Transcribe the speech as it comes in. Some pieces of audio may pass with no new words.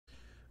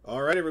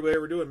All right, everybody,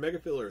 we're doing Mega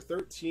Filler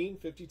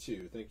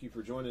 1352. Thank you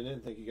for joining in.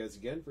 Thank you guys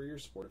again for your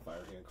support of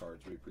Firehand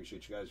Cards. We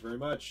appreciate you guys very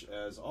much.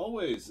 As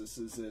always, this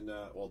is in,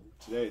 well,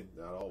 today,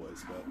 not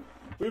always, but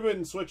we've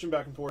been switching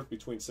back and forth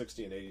between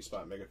 60 and 80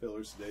 spot Mega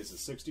Fillers. Today's a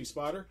 60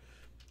 spotter.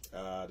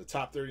 The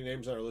top 30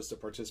 names on our list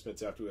of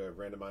participants after we have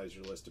randomized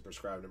your list to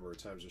prescribed number of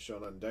times as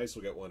shown on the dice.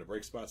 We'll get one of the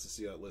break spots to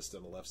see that list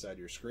on the left side of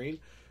your screen.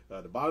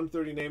 The bottom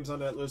 30 names on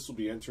that list will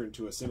be entered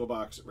into a single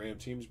box Ram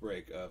Teams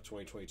break of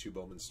 2022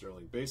 Bowman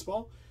Sterling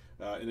Baseball.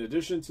 In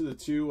addition to the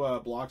two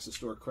blocks of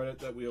store credit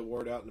that we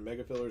award out in the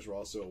Mega Fillers, we're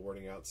also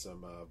awarding out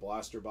some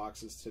blaster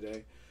boxes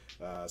today.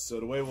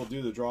 So the way we'll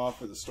do the draw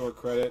for the store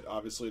credit,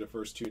 obviously the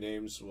first two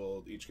names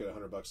will each get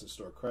 $100 in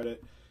store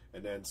credit.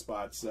 And then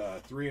spots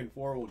 3 and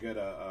 4 will get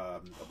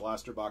a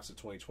blaster box of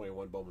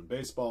 2021 Bowman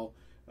Baseball.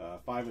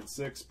 5 and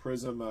 6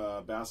 Prism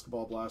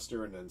Basketball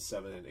Blaster, and then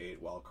 7 and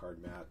 8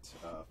 Wildcard Mat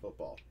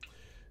Football.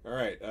 All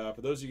right,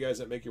 for those of you guys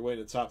that make your way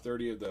to the top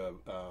 30 of the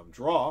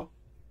draw,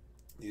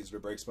 these are the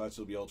break spots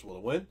you'll be eligible to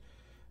win.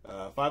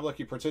 5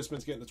 lucky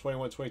participants get in the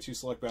 21-22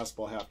 Select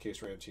Basketball Half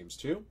Case Ram Teams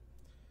 2.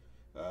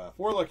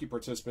 4 lucky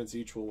participants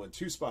each will win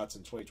 2 spots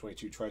in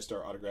 2022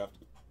 TriStar Autographed,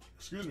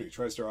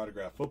 TriStar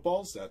Autographed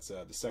Footballs. That's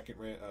the second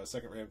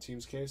Ram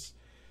Teams case.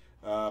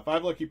 5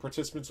 lucky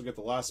participants will get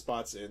the last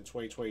spots in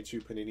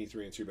 2022 Panini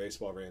 3 and 2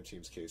 Baseball Ram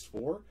Teams case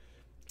 4.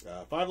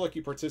 5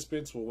 lucky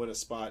participants will win a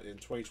spot in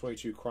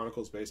 2022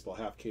 Chronicles Baseball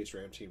Half Case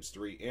Ram Teams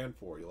 3 and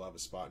 4. You'll have a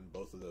spot in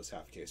both of those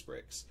half case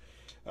breaks.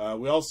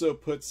 We also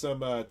put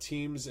some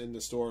teams in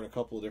the store in a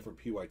couple of different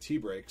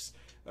PYT breaks,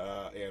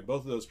 and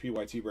both of those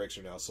PYT breaks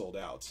are now sold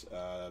out.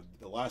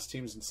 The last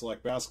teams in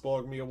Select Basketball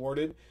are going to be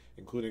awarded,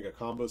 including a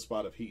combo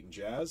spot of Heat and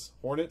Jazz,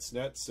 Hornets,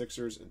 Nets,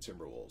 Sixers, and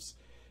Timberwolves.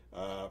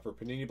 For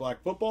Panini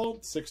Black Football,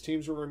 6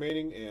 teams were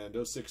remaining, and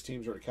those 6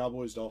 teams are the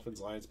Cowboys, Dolphins,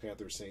 Lions,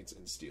 Panthers, Saints,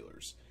 and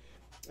Steelers.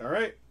 All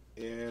right,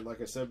 and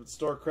like I said, with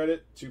store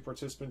credit, 2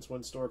 participants,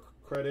 1 store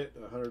credit,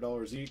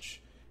 $100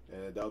 each.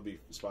 And that'll be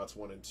spots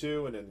 1 and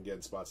 2, and then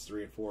again spots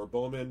 3 and 4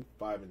 Bowman,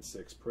 5 and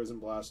 6 Prism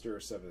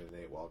Blaster, 7 and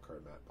 8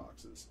 Wildcard Mat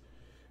boxes.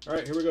 All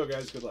right, here we go,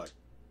 guys. Good luck.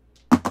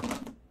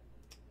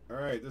 All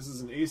right, this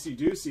is an AC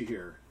Doocy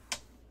here.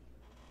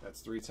 That's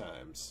 3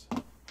 times. All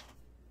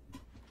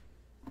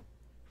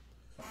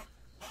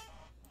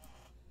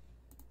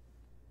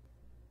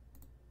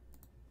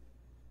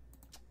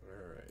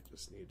right,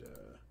 just need to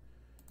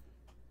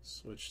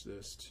switch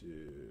this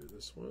to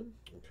this one.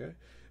 Okay.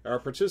 Our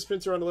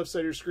participants are on the left side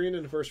of your screen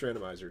in the first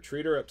randomizer.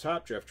 Treater up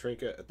top, Jeff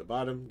Trinka at the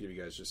bottom. Give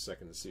you guys just a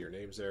second to see your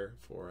names there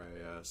before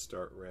I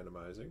start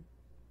randomizing.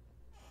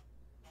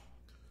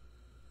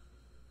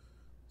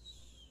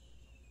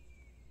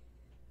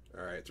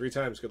 All right, 3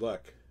 times. Good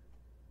luck.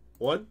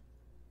 1,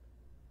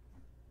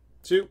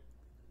 2,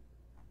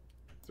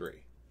 3.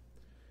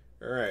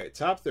 All right,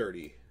 top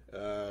 30.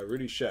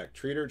 Rudy Sheck,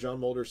 Treater, John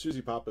Mulder,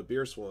 Susie Papa,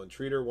 Beer Swollen,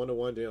 Treater,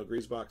 1-1, Daniel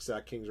Griesbach,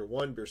 Zach Kingser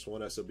 1, Beer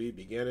Swollen SOB,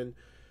 B. Gannon,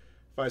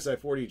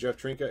 5-side-40, Jeff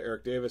Trinka,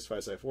 Eric Davis,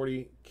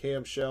 5-side-40,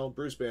 KM Shell,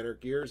 Bruce Banner,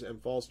 Gears, M.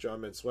 False, John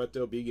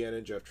Mansueto, B.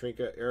 Gannon, Jeff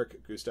Trinka,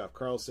 Eric, Gustav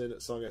Carlson,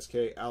 Song SK,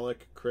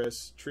 Alec,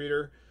 Chris,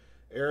 Treater,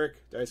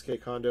 Eric, Dice K.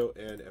 Kondo,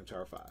 and M.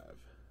 Tower 5.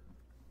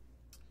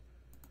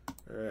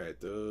 All right,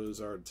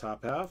 those are the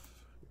top half.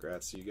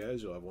 Congrats to you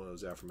guys. You'll have one of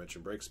those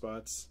aforementioned break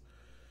spots.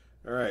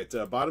 All right,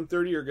 bottom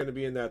 30 are going to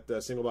be in that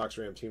single box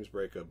Ram Teams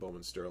break of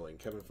Bowman Sterling.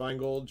 Kevin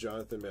Feingold,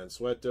 Jonathan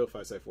Mansueto,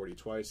 5-side-40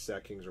 twice,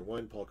 Zach Kingser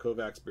 1, Paul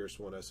Kovacs, Beers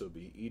 1 SOB,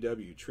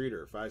 EW,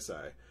 Treater,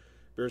 5-side,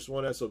 Beers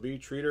 1 SOB,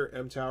 Treater,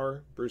 M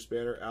Tower, Bruce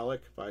Banner,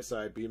 Alec,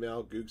 5-side,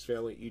 B-Mal, Googs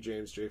Family, E.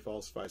 James, J.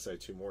 False, 5-side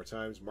 2 more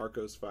times,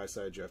 Marcos,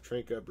 5-side, Jeff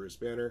Trinka, Bruce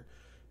Banner,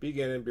 B.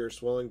 Gannon, Beer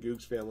Swollen,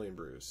 Googs Family, and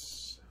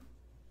Bruce.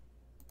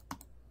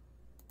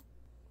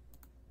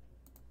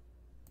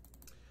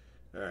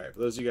 All right, for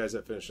those of you guys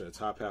that finished in the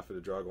top half of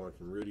the draw going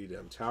from Rudy to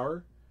M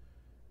Tower,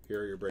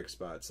 here are your break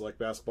spots. Select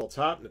Basketball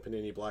top, and the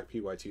Panini Black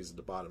PYTs at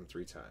the bottom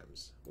 3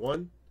 times.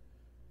 1,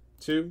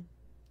 2,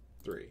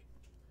 3.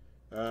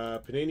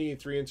 Panini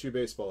 3 and 2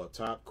 Baseball up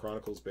top,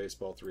 Chronicles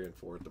Baseball 3 and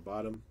 4 at the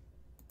bottom.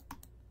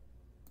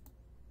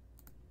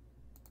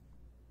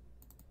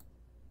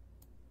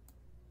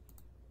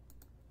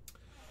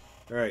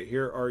 All right,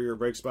 here are your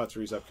break spots for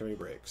these upcoming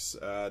breaks.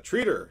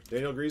 Treater,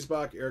 Daniel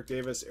Griesbach, Eric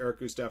Davis, Eric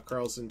Gustav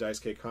Carlson, Dice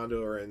K.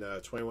 Kondo are in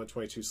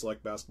 21-22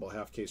 Select Basketball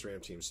Half Case Ram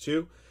Teams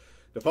 2.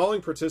 The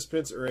following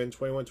participants are in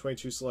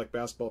 21-22 Select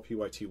Basketball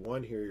PYT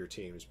 1. Here are your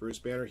teams. Bruce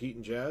Banner, Heat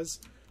and Jazz.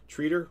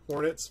 Treater,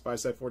 Hornets.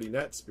 5-side-40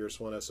 Nets. Beers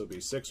 1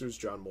 SOB, Sixers.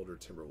 John Mulder,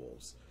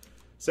 Timberwolves.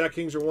 Zach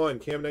Kingser 1,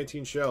 Cam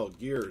 19 Shell,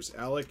 Gears,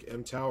 Alec,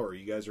 M Tower.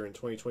 You guys are in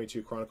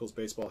 2022 Chronicles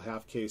Baseball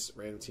Half Case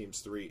Random Teams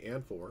 3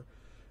 and 4.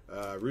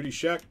 Rudy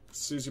Sheck,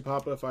 Susie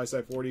Papa,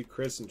 5-side-40,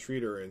 Chris, and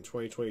Treater in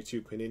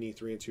 2022 Panini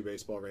 3 and 2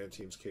 Baseball Ram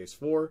Teams Case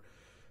 4.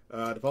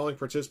 The following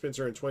participants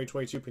are in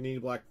 2022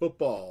 Panini Black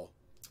Football.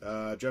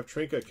 Jeff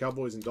Trinka,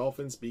 Cowboys and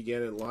Dolphins, B.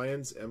 Gannon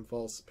Lions, M.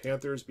 False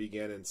Panthers, B.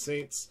 Gannon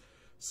Saints,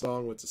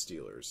 Song with the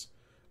Steelers.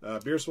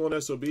 Beers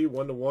 1 SOB,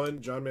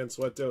 1-1, John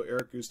Mansueto,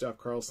 Eric Gustav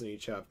Carlson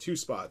each have 2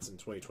 spots in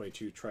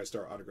 2022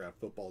 TriStar Autographed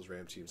Footballs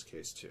Ram Teams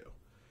Case 2.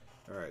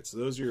 All right, so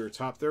those are your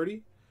top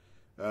 30.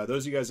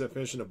 Those of you guys that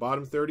finished in the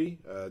bottom 30,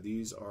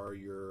 these are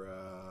your,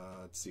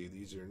 let's see,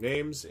 these are your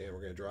names, and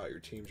we're going to draw out your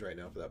teams right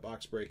now for that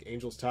box break.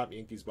 Angels top,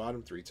 Yankees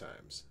bottom 3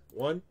 times.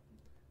 1,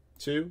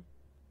 2,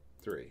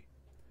 3.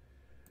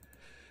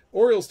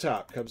 Orioles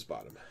top, Cubs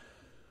bottom.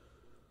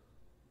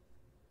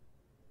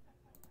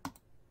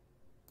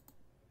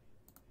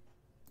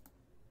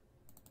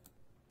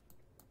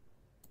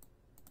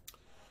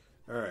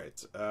 All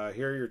right,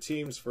 here are your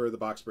teams for the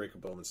box break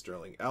of Bowman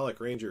Sterling. Alec,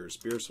 Rangers.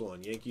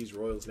 Beerswollen, Yankees,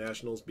 Royals,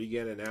 Nationals. B.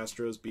 Gannon,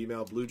 Astros. B.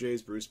 Mal, Blue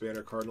Jays. Bruce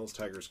Banner, Cardinals,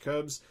 Tigers,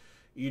 Cubs.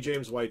 E.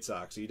 James, White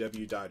Sox.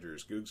 E.W.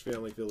 Dodgers. Googs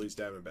Family, Phillies,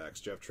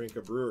 Diamondbacks. Jeff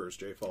Trinka, Brewers.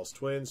 J. Falls,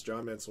 Twins.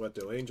 John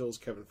Mansueto, Angels.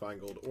 Kevin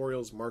Feingold,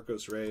 Orioles.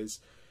 Marcos,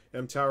 Rays.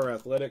 M. Tower,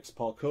 Athletics.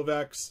 Paul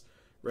Kovacs,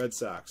 Red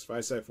Sox.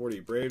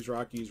 5-side-40, Braves,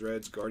 Rockies,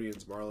 Reds,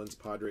 Guardians, Marlins,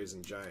 Padres,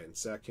 and Giants.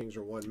 Sack Kings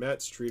are 1,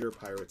 Mets, Streeter,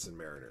 Pirates, and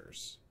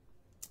Mariners.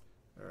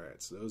 All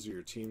right, so those are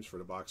your teams for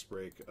the box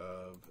break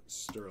of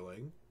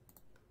Sterling.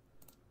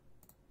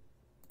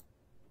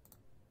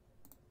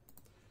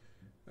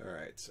 All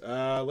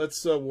right,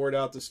 let's award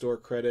out the store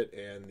credit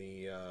and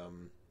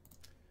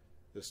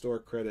the store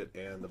credit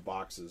and the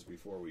boxes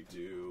before we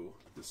do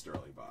the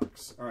Sterling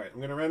box. All right, I'm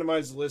going to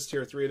randomize the list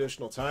here 3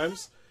 additional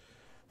times.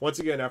 Once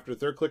again, after the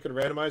third click of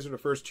the randomizer, the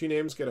first 2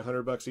 names get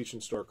 $100 each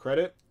in store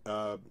credit.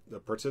 The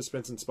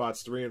participants in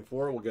spots 3 and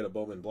 4 will get a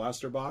Bowman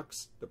Blaster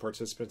box. The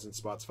participants in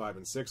spots 5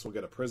 and 6 will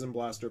get a Prism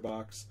Blaster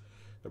box.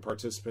 The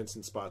participants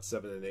in spots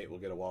 7 and 8 will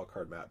get a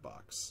Wildcard Mat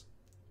box.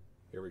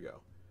 Here we go.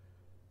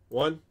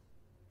 1,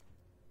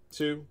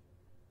 2,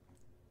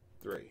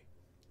 3.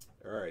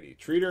 Alrighty.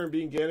 Treater and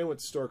Bean Gannon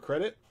with store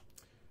credit.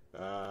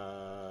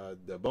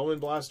 The Bowman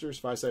Blasters,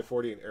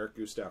 5-side-40, and Eric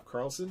Gustav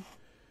Carlson.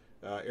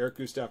 Eric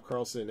Gustav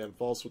Carlson and M.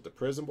 False with the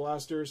Prism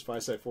Blasters.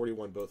 5-side-40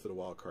 won both of the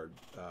Wildcard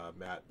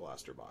Mat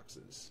Blaster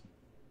boxes.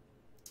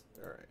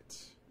 Alright.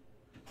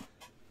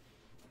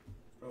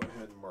 Go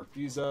ahead and mark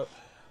these up.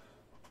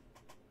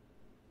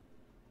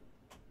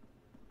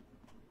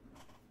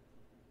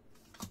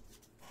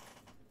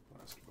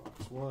 Blaster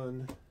box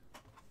 1.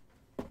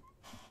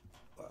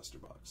 Blaster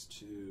box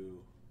 2.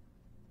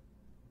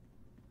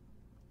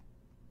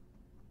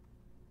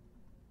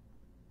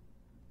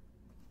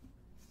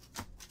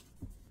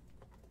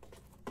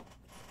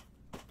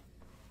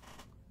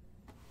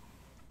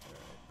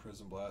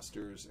 Prism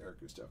Blasters,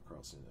 Eric Gustav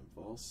Carlson, and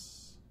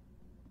False.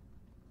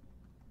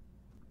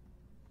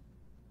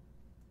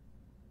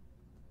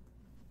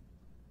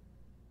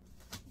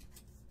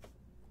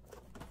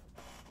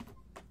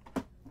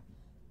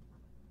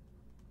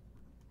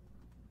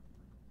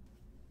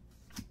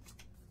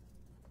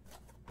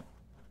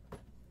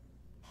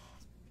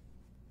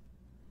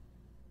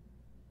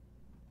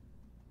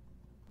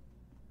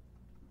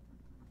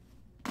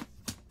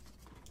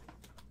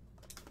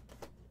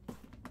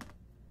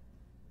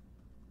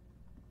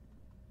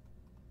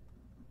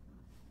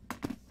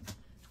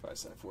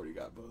 Side 40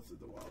 got both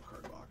of the wild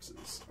card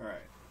boxes. All right.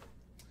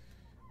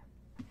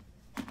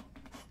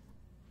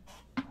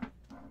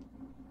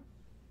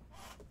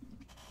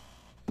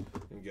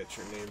 And get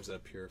your names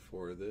up here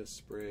for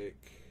this break.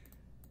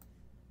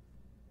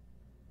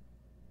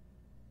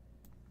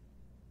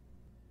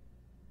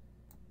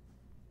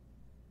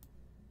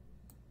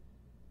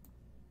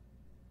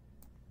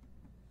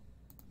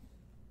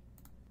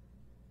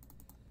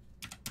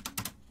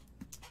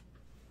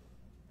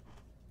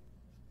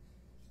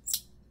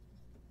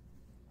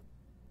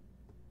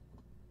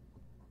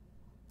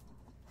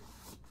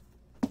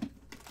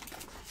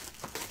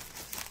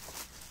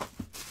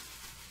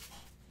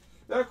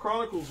 That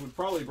Chronicles would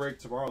probably break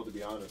tomorrow, to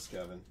be honest,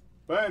 Kevin.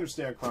 But I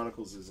understand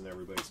Chronicles isn't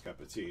everybody's cup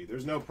of tea.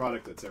 There's no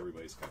product that's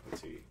everybody's cup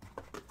of tea.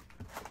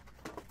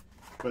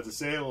 But to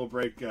say it will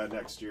break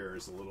next year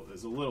is a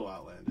little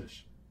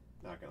outlandish.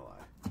 Not gonna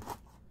lie.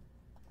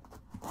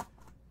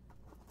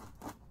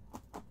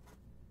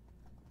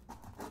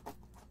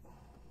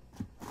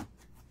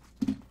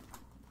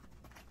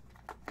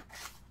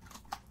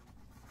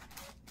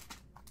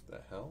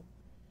 The hell?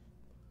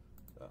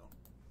 Oh,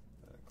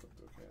 I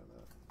clicked OK on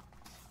that.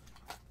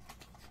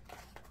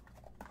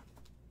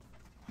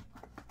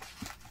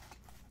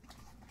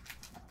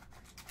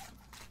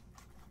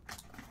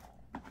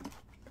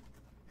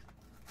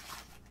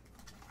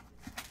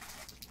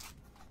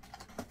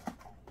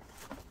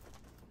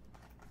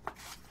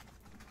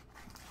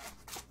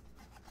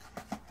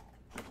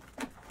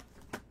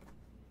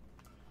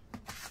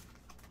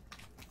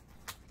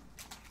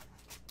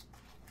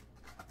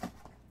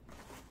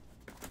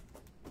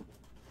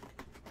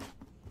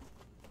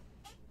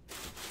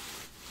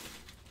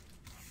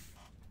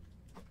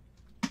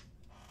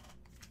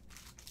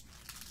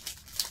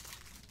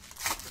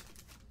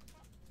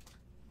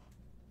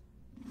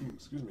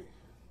 Excuse me.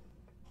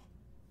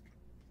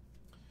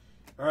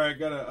 All right,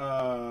 got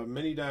a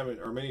mini diamond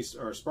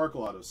or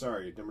sparkle auto.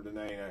 Sorry, number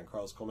 99.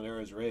 Carlos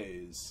Colmenares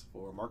Rays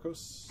for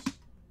Marcos.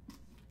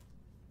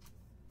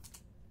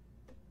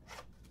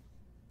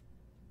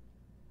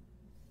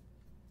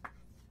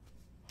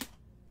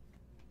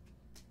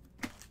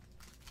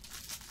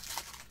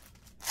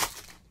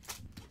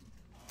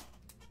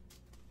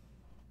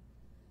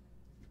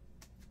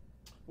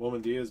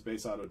 Wilman Diaz,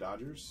 base auto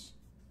Dodgers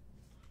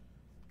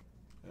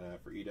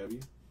for EW.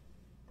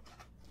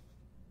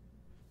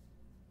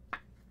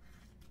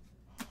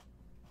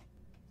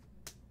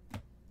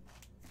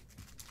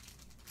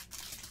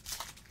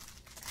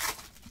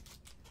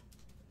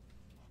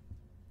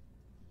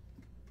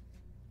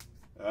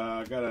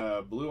 Got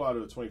a blue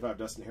auto 25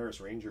 Dustin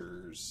Harris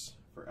Rangers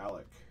for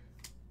Alec.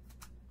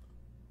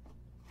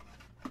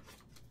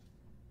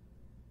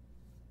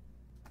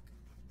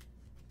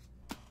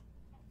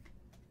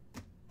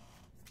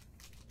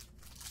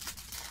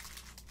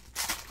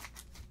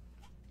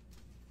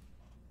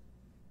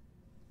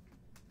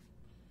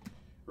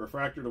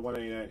 Refractor to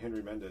 189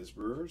 Henry Mendez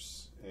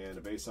Brewers, and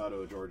a base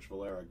auto George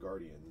Valera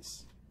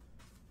Guardians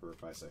for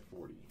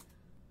 5/40.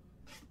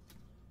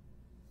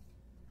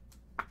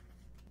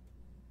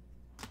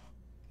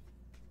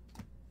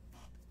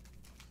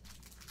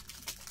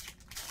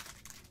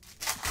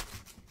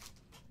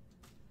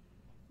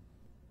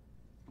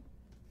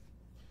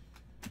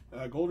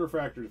 Gold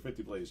refractor to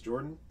 50 Blaze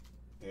Jordan,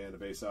 and a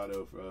base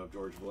auto of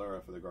George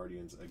Valera for the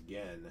Guardians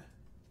again.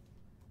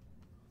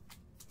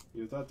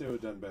 You thought they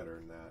would have done better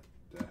than that,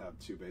 to have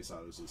two base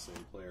autos of the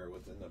same player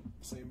within the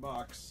same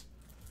box.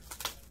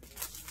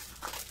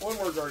 One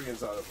more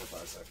Guardians auto for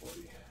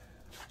 5/40.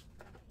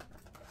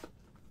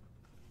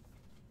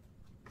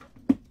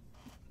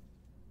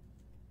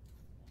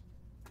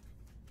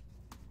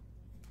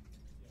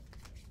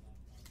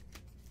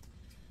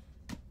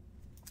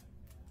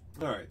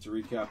 All right, to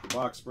recap the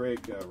box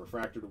break,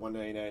 refractor to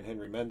 199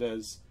 Henry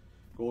Mendez,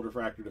 gold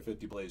refractor to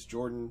 50 Blaze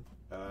Jordan,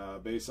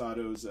 base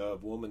autos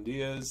of Wilman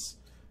Diaz,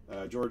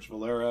 George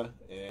Valera,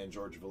 and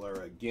George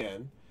Valera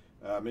again,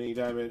 mini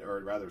diamond, or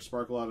rather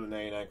sparkle auto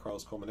 99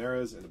 Carlos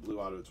Colmenares, and a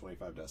blue auto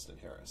 25 Dustin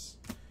Harris.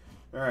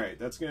 All right,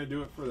 that's going to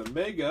do it for the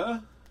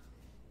Mega.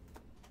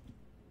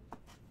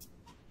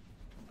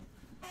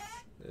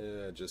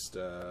 Just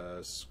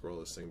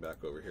scroll this thing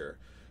back over here.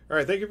 All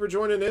right, thank you for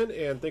joining in,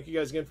 and thank you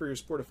guys again for your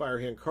support of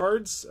Firehand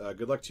Cards.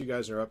 Good luck to you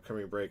guys in our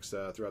upcoming breaks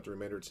throughout the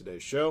remainder of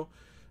today's show.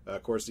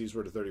 Of course, these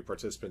were the 30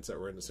 participants that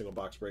were in the single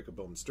box break of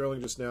Bowman Sterling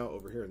just now.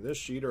 Over here in this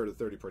sheet are the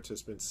 30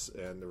 participants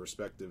and the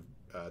respective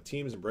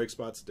teams and break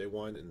spots day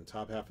one in the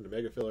top half of the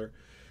Mega Filler.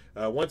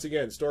 Once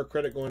again, store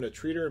credit going to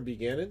Treater and B.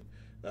 Gannon.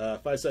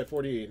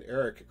 5/40 and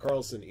Eric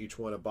Carlson each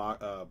won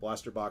a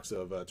blaster box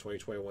of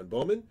 2021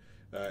 Bowman.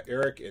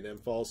 Eric and M.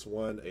 False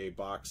won a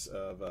box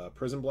of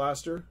Prison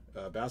Blaster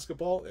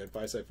basketball, and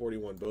 5/40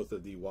 won both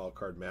of the Wild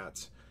Card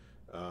Matt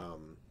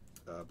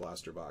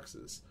blaster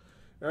boxes.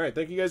 All right,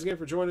 thank you guys again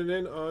for joining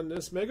in on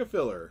this Mega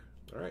Filler.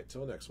 All right,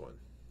 till next one.